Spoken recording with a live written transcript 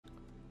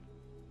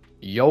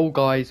Yo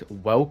guys,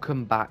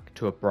 welcome back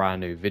to a brand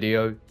new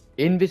video.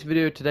 In this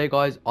video today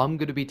guys, I'm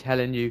going to be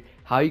telling you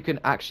how you can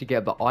actually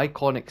get the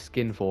Ikonik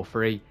skin for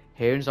free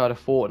here inside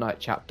of Fortnite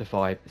Chapter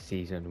 5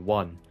 Season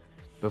 1.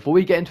 Before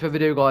we get into the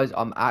video guys,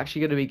 I'm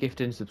actually going to be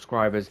gifting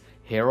subscribers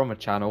here on the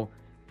channel.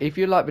 If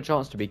you'd like the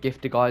chance to be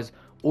gifted guys,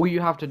 all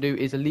you have to do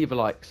is leave a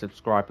like,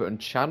 subscribe button,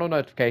 channel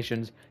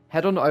notifications,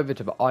 head on over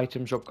to the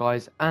item shop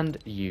guys and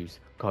use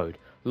code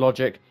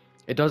LOGIC.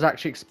 It does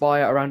actually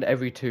expire around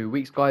every 2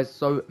 weeks guys,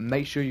 so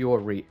make sure you're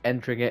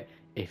re-entering it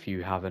if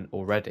you haven't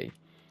already.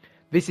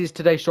 This is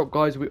today's shop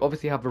guys. We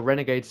obviously have the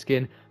Renegade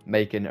skin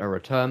making a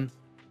return,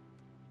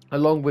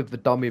 along with the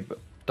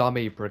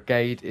dummy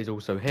brigade is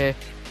also here.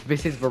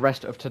 This is the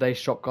rest of today's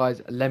shop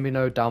guys. Let me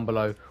know down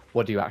below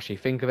what do you actually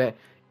think of it.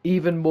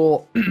 Even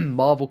more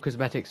Marvel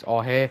cosmetics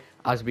are here.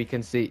 As we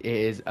can see, it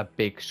is a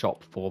big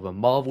shop for the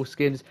Marvel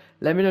skins.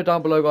 Let me know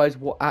down below guys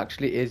what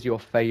actually is your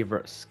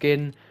favorite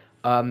skin.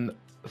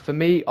 For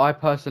me, I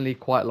personally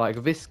quite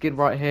like this skin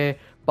right here,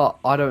 but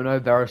I don't know,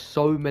 there are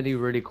so many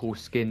really cool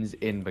skins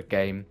in the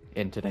game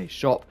in today's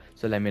shop,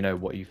 so let me know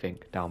what you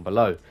think down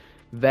below.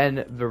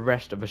 Then the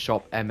rest of the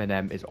shop,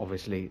 M&M, is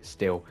obviously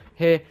still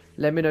here.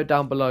 Let me know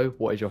down below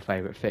what is your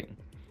favorite thing.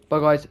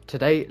 But guys,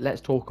 today let's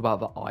talk about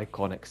the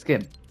Ikonik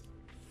skin.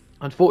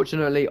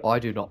 Unfortunately, I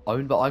do not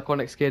own the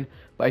Ikonik skin,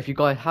 but if you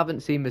guys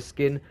haven't seen the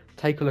skin,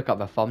 take a look at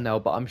the thumbnail,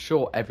 but I'm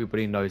sure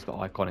everybody knows the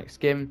Ikonik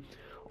skin.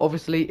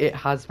 Obviously, it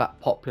has that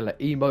popular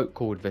emote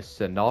called the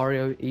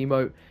Scenario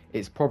Emote.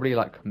 It's probably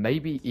like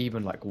maybe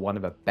even like one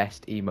of the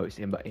best emotes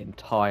in the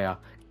entire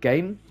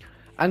game.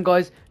 And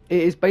guys,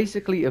 it is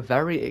basically a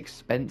very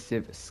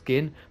expensive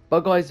skin, but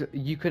guys,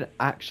 you can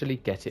actually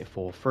get it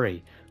for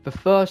free. The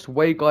first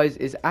way guys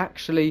is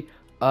actually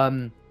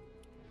there's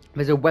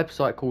a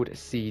website called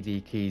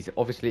CD Keys.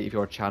 Obviously, if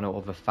you're a channel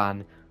of a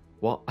fan,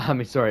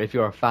 if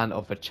you're a fan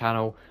of the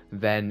channel,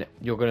 then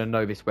you're going to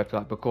know this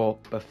website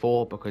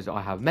before because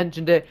I have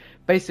mentioned it.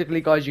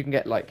 Basically, guys, you can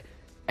get like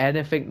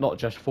anything, not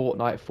just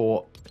Fortnite,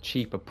 for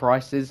cheaper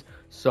prices.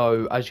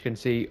 So as you can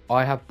see,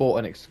 I have bought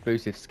an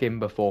exclusive skin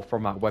before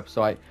from that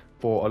website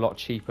for a lot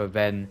cheaper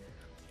than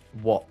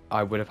what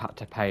I would have had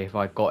to pay if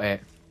I got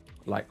it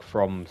like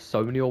from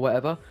Sony or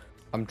whatever.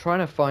 I'm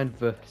trying to find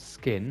the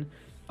skin.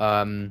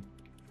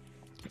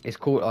 It's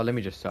called, let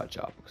me just search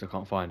it up because I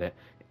can't find it.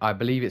 I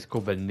believe it's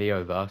called the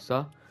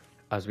Neoversa.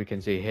 As we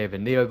can see here, the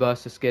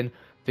Neoversa skin.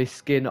 This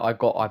skin I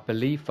got, I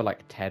believe, for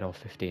like 10 or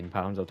 15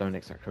 pounds. I don't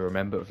exactly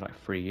remember. It was like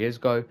 3 years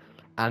ago.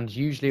 And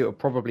usually it would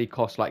probably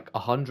cost like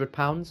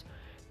 £100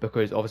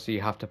 because obviously you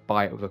have to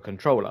buy it with a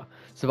controller.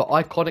 So the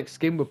Ikonik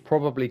skin would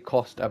probably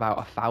cost about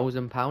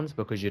 £1,000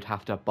 because you'd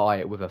have to buy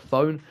it with a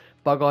phone.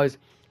 But guys,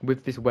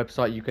 with this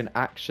website, you can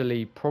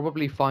actually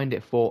probably find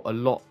it for a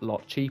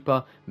lot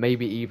cheaper,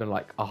 maybe even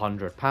like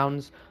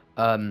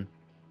 £100.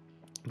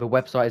 The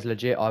website is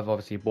legit. I've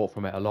obviously bought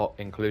from it a lot,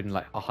 including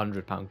like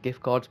 £100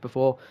 gift cards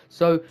before,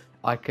 so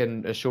I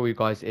can assure you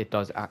guys it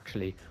does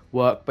actually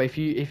work. But if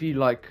you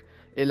like,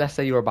 let's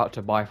say you're about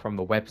to buy from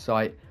the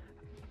website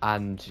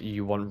and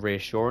you want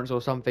reassurance or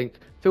something,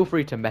 feel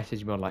free to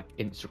message me on like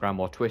Instagram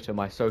or Twitter.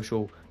 My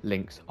social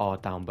links are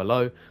down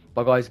below.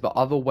 But guys, the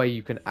other way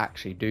you can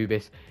actually do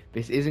this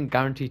isn't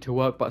guaranteed to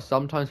work, but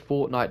sometimes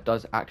Fortnite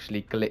does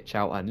actually glitch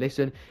out and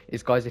listen,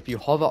 is guys, if you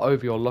hover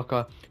over your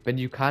locker, then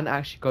you can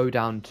actually go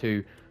down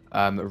to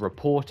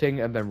reporting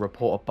and then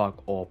report a bug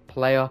or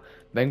player.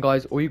 Then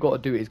guys, all you got to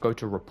do is go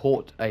to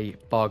report a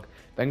bug.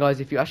 Then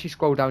guys, if you actually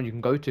scroll down, you can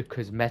go to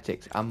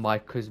cosmetics and my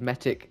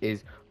cosmetic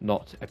is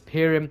not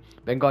appearing.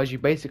 Then guys, you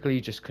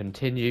basically just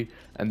continue,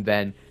 and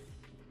then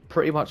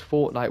pretty much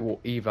Fortnite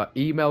will either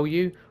email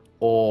you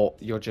or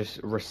you'll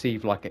just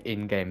receive like an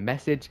in-game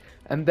message,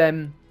 and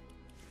then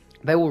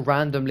they will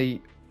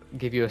randomly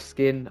give you a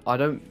skin. I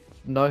don't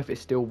know if it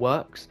still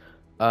works,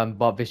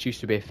 but this used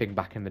to be a thing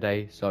back in the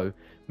day, so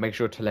make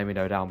sure to let me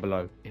know down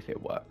below if it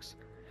works.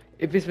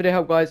 If this video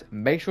helped guys,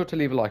 make sure to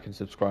leave a like and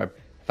subscribe.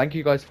 Thank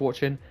you guys for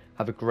watching.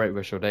 Have a great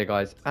rest of your day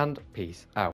guys, and peace out.